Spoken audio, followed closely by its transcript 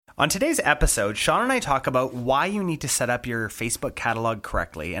On today's episode, Sean and I talk about why you need to set up your Facebook catalog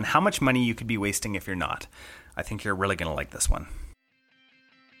correctly and how much money you could be wasting if you're not. I think you're really going to like this one.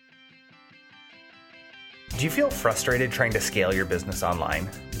 Do you feel frustrated trying to scale your business online?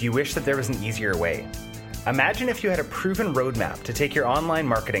 Do you wish that there was an easier way? Imagine if you had a proven roadmap to take your online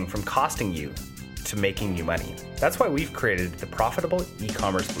marketing from costing you to making you money. That's why we've created the Profitable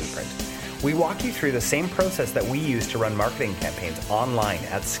E-commerce Blueprint. We walk you through the same process that we use to run marketing campaigns online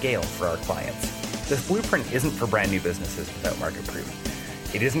at scale for our clients. This blueprint isn't for brand new businesses without market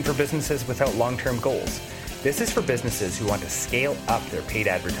proof. It isn't for businesses without long-term goals. This is for businesses who want to scale up their paid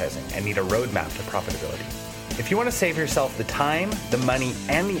advertising and need a roadmap to profitability. If you want to save yourself the time, the money,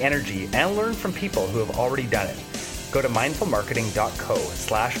 and the energy, and learn from people who have already done it, go to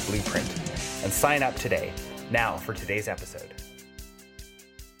mindfulmarketing.co/blueprint and sign up today. Now for today's episode.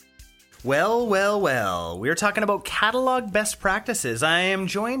 Well, we're talking about catalog best practices. I am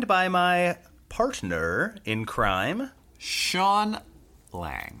joined by my partner in crime, Sean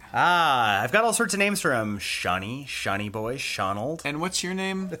Lang. I've got all sorts of names for him. Shawnee Boy, Shaunold. And what's your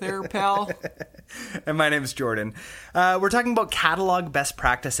name there, pal? And my name's Jordan. We're talking about catalog best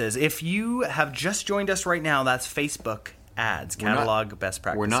practices. If you have just joined us right now, that's Facebook ads, catalog best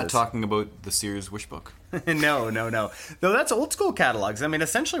practices. We're not talking about the Sears Wish Book. No. Though that's old school catalogs. I mean,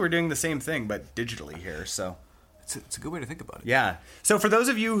 essentially we're doing the same thing, but digitally here, so... It's a good way to think about it. Yeah. So for those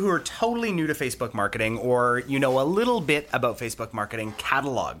of you who are totally new to Facebook marketing, or you know a little bit about Facebook marketing,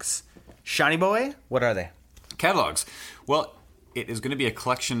 catalogs. Shiny Boy, what are they? Catalogs. Well, it is going to be a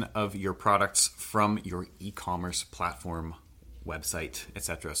collection of your products from your e-commerce platform, website,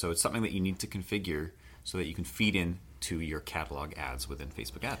 etc. So it's something that you need to configure so that you can feed in to your catalog ads within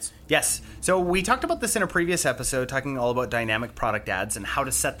Facebook ads. Yes. So we talked about this in a previous episode, talking all about dynamic product ads and how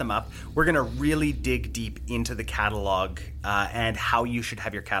to set them up. We're going to really dig deep into the catalog and how you should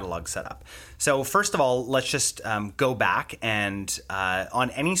have your catalog set up. So first of all, let's just go back and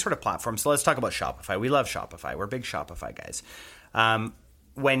on any sort of platform. So let's talk about Shopify. We love Shopify. We're big Shopify guys.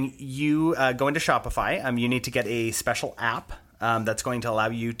 When you go into Shopify, you need to get a special app that's going to allow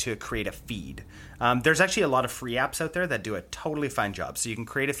you to create a feed. There's actually a lot of free apps out there that do a totally fine job. So you can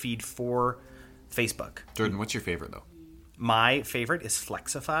create a feed for Facebook. Jordan, what's your favorite, though? My favorite is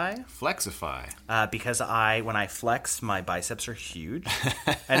Flexify. Flexify. Because when I flex, my biceps are huge.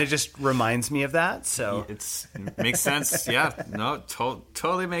 And it just reminds me of that. So it makes sense. Yeah. No,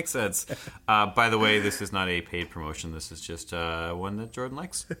 totally makes sense. By the way, this is not a paid promotion. This is just one that Jordan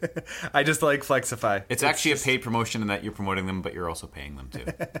likes. I just like Flexify. It's actually a paid promotion in that you're promoting them, but you're also paying them too.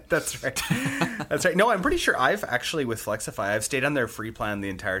 That's right. That's right. No, I'm pretty sure I've actually, with Flexify, I've stayed on their free plan the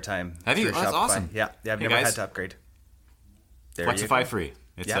entire time. Have you? Oh, that's awesome. Yeah, I've never had to upgrade. There Flexify free.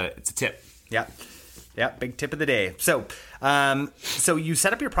 It's a tip. Yeah, big tip of the day. So, so you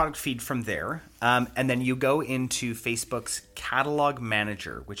set up your product feed from there, and then you go into Facebook's Catalog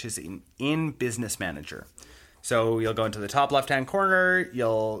Manager, which is in Business Manager. So you'll go into the top left-hand corner.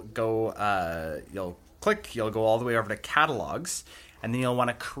 You'll go. You'll click. You'll go all the way over to Catalogs, and then you'll want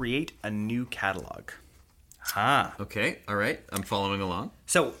to create a new catalog. Okay, all right. I'm following along.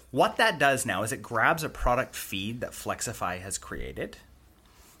 So what that does now is it grabs a product feed that Flexify has created,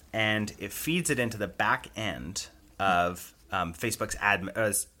 and it feeds it into the back end of Facebook's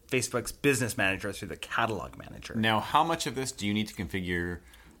Business Manager through the Catalog Manager. Now, how much of this do you need to configure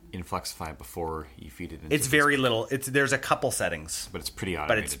in Flexify before you feed it into It's very little. There's a couple settings. But it's pretty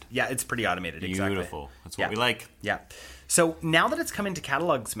automated. It's pretty automated. Beautiful. Exactly. That's what we like. Yeah. So now that it's come into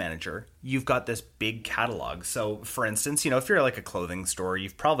Catalogs Manager, you've got this big catalog. So for instance, if you're like a clothing store,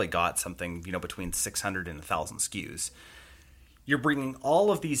 you've probably got something, between 600 and 1,000 SKUs. You're bringing all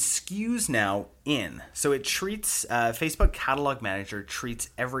of these SKUs now in. So it treats, Facebook Catalog Manager treats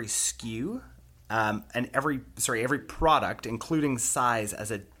every SKU and every product, including size,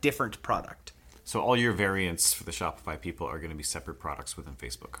 as a different product. So all your variants for the Shopify people are going to be separate products within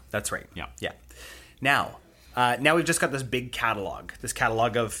Facebook. That's right. Yeah. Now we've just got this big catalog,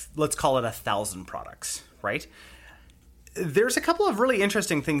 of, let's call it 1,000 products, right? There's a couple of really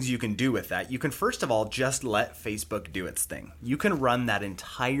interesting things you can do with that. You can, first of all, just let Facebook do its thing. You can run that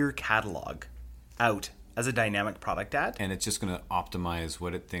entire catalog out as a dynamic product ad. And it's just going to optimize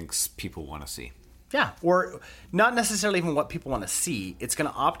what it thinks people want to see. Yeah, or not necessarily even what people want to see. It's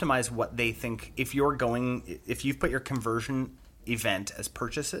going to optimize what they think. If you've put your conversion event as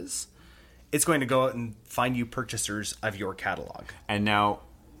purchases, it's going to go out and find you purchasers of your catalog. And now,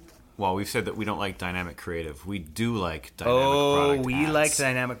 well, we've said that we don't like dynamic creative. We do like dynamic product ads. We like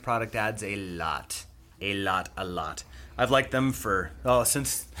dynamic product ads a lot. I've liked them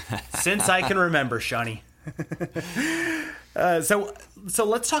since I can remember, Shawnee. So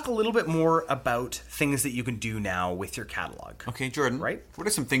let's talk a little bit more about things that you can do now with your catalog. Okay, Jordan. Right? What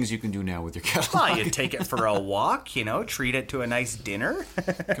are some things you can do now with your catalog? Well, you take it for a walk, treat it to a nice dinner.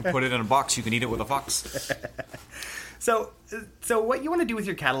 You can put it in a box. You can eat it with a fox. So what you want to do with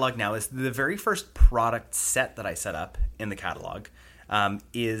your catalog now is the very first product set that I set up in the catalog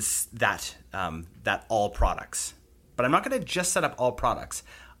is that all products. But I'm not going to just set up all products.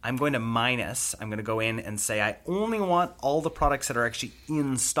 I'm going to go in and say I only want all the products that are actually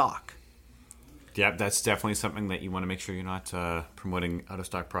in stock. Yeah, that's definitely something that you want to make sure you're not promoting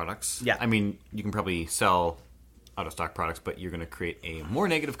out-of-stock products. Yeah. I mean, you can probably sell out-of-stock products, but you're going to create a more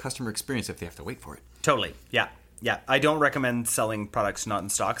negative customer experience if they have to wait for it. Totally. Yeah. I don't recommend selling products not in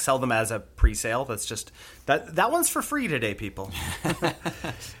stock. Sell them as a pre-sale. That's just that one's for free today, people.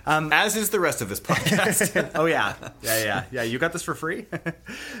 As is the rest of this podcast. Oh yeah. You got this for free.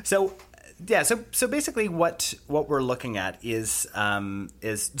 So basically, what we're looking at is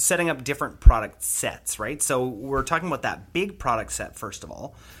setting up different product sets, right? So we're talking about that big product set first of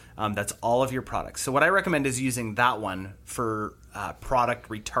all. That's all of your products. So what I recommend is using that one for product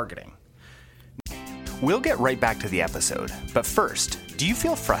retargeting. We'll get right back to the episode, but first, do you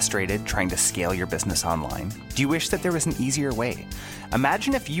feel frustrated trying to scale your business online? Do you wish that there was an easier way?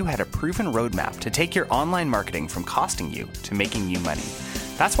 Imagine if you had a proven roadmap to take your online marketing from costing you to making you money.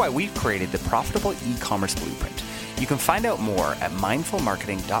 That's why we've created the Profitable E-commerce Blueprint. You can find out more at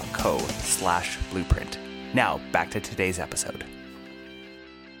mindfulmarketing.co/blueprint. Now, back to today's episode.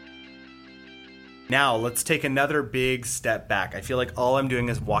 Now, let's take another big step back. I feel like all I'm doing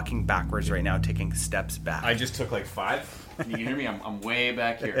is walking backwards right now, taking steps back. I just took like 5. Can you hear me? I'm way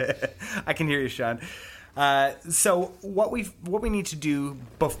back here. I can hear you, Sean. So what we need to do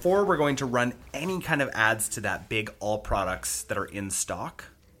before we're going to run any kind of ads to that big all products that are in stock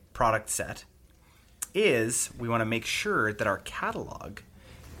product set is we want to make sure that our catalog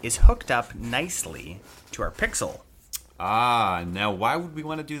is hooked up nicely to our pixel. Now why would we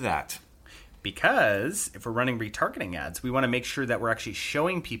want to do that? Because if we're running retargeting ads, we want to make sure that we're actually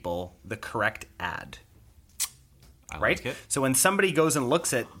showing people the correct ad. Right? Like it. So when somebody goes and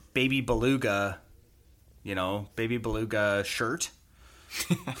looks at Baby Beluga, shirt,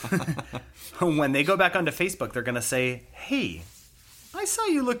 when they go back onto Facebook, they're going to say, hey, I saw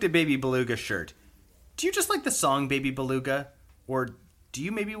you looked at Baby Beluga shirt. Do you just like the song Baby Beluga? Or do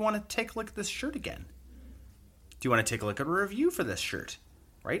you maybe want to take a look at this shirt again? Do you want to take a look at a review for this shirt?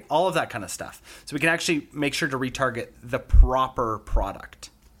 Right? All of that kind of stuff. So we can actually make sure to retarget the proper product.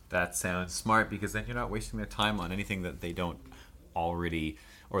 That sounds smart because then you're not wasting their time on anything that they don't already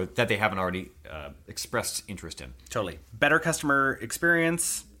or that they haven't already expressed interest in. Totally. Better customer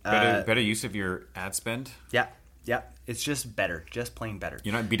experience. Better use of your ad spend. Yeah. It's just better. Just plain better.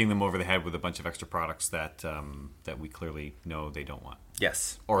 You're not beating them over the head with a bunch of extra products that we clearly know they don't want.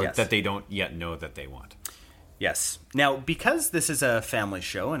 Yes. Or that they don't yet know that they want. Yes. Now, because this is a family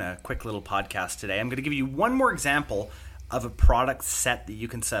show and a quick little podcast today, I'm going to give you one more example of a product set that you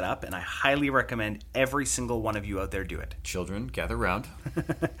can set up, and I highly recommend every single one of you out there do it. Children, gather round.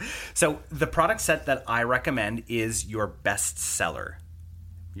 So the product set that I recommend is your best seller,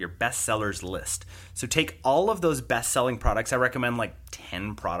 your best sellers list. So take all of those best-selling products. I recommend like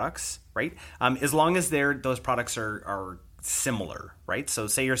 10 products, right? As long as those products are similar, right? So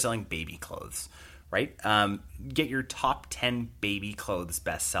say you're selling baby clothes. Right? Get your top 10 baby clothes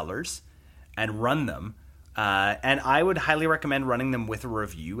bestsellers and run them. And I would highly recommend running them with a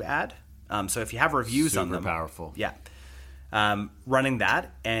review ad. So if you have reviews on them. Super powerful. Yeah. Running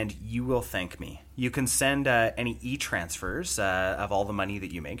that, and you will thank me. You can send any e-transfers of all the money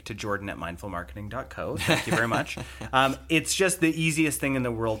that you make to jordan@mindfulmarketing.co. Thank you very much. It's just the easiest thing in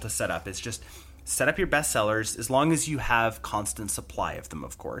the world to set up. It's just set up your bestsellers as long as you have constant supply of them,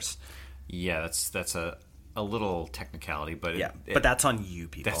 of course. Yeah, that's a little technicality, but but that's on you,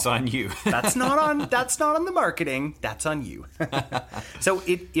 people. That's on you. That's not on the marketing. That's on you. So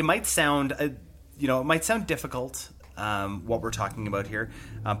it might sound difficult what we're talking about here,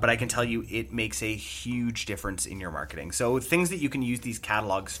 but I can tell you it makes a huge difference in your marketing. So things that you can use these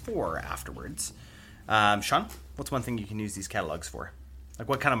catalogs for afterwards. Sean, what's one thing you can use these catalogs for? Like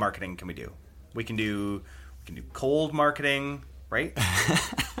what kind of marketing can we do? We can do cold marketing, right?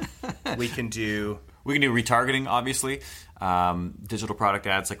 We can do retargeting, obviously. Digital product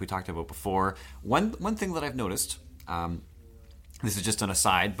ads, like we talked about before. One thing that I've noticed, this is just an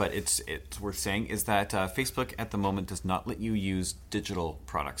aside, but it's worth saying, is that Facebook at the moment does not let you use digital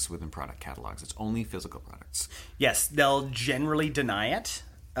products within product catalogs. It's only physical products. Yes, they'll generally deny it.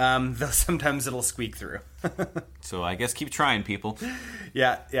 though sometimes it'll squeak through. So I guess keep trying, people.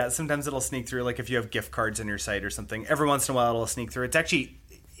 Yeah. Sometimes it'll sneak through. Like if you have gift cards on your site or something, every once in a while it'll sneak through. It's actually,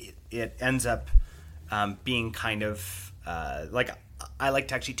 it ends up being kind of like I like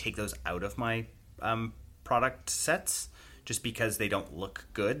to actually take those out of my product sets just because they don't look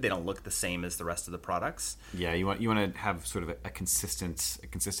good. They don't look the same as the rest of the products. Yeah, you want to have sort of a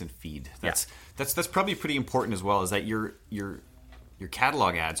consistent feed. That's probably pretty important as well. Is that your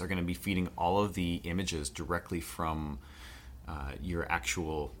catalog ads are going to be feeding all of the images directly from your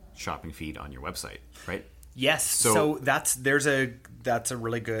actual shopping feed on your website, right? Yes. So that's a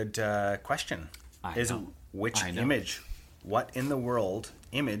really good question. Which image? What in the world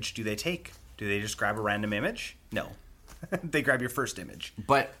image do they take? Do they just grab a random image? No. They grab your first image.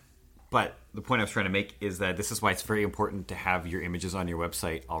 But the point I was trying to make is that this is why it's very important to have your images on your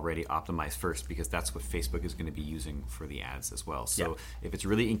website already optimized first, because that's what Facebook is going to be using for the ads as well. So if it's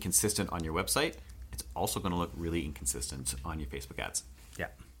really inconsistent on your website, it's also going to look really inconsistent on your Facebook ads. Yeah,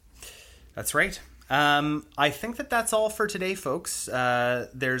 that's right. I think that's all for today, folks.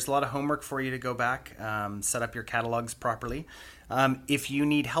 There's a lot of homework for you to go back, set up your catalogs properly. If you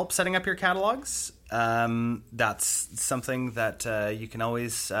need help setting up your catalogs, that's something that you can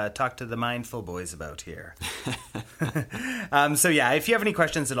always talk to the Mindful Boys about here. So yeah, if you have any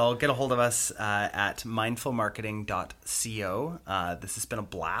questions at all, get a hold of us at mindfulmarketing.co. This has been a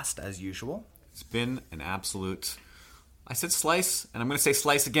blast as usual. It's been an absolute... I said slice, and I'm going to say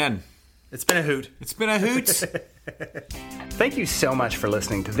slice again. It's been a hoot. It's been a hoot. Thank you so much for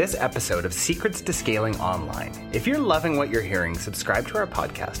listening to this episode of Secrets to Scaling Online. If you're loving what you're hearing, subscribe to our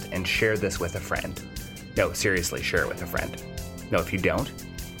podcast and share this with a friend. No, seriously, share it with a friend. No, if you don't,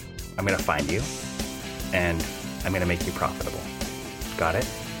 I'm going to find you and I'm going to make you profitable. Got it?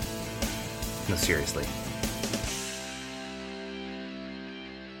 No, seriously.